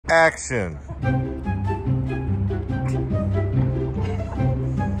Action.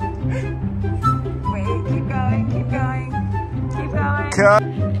 Wait, keep going, keep going, keep going. Cut.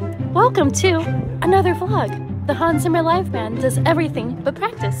 Welcome to another vlog. The Hans Zimmer live band does everything but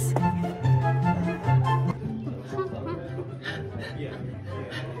practice.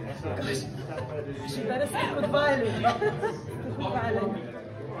 She better stick with violin.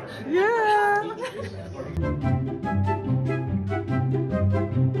 Yeah.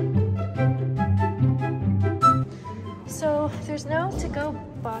 So there's no to-go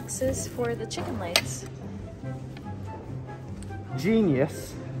boxes for the chicken legs.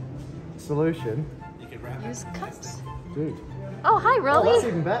 Genius solution. Use cups. Dude. Oh, hi, Oh, Rolly. that's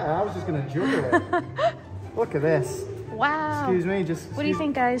even better. I was just gonna juggle it. Look at this. Wow. Excuse me, just. What do you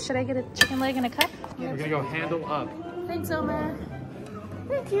think, guys? Should I get a chicken leg in a cup? We're gonna go handle up. Thanks, Omar.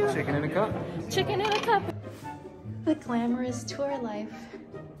 Thank you. Chicken in a cup. Chicken in a cup. The glamorous tour life.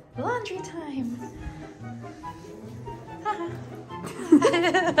 Laundry time.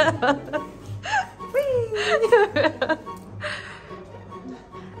 Whee!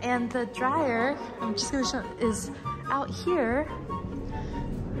 And the dryer, I'm just gonna show, is out here.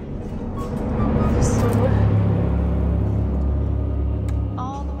 So,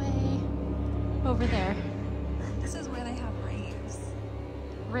 all the way over there. This is where they have raves.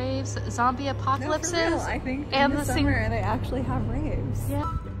 Raves, zombie apocalypses, No, for real. I think and in the summer they actually have raves.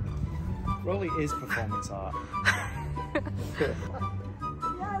 Yeah. Rolly is performance art. Yes, good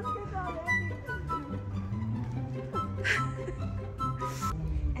job, Andy.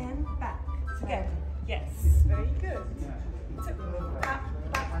 And back together. Yes, very good. So, back,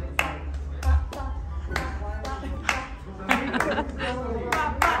 back, back, back, back, back, back, back, back,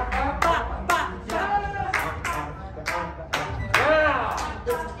 back, back.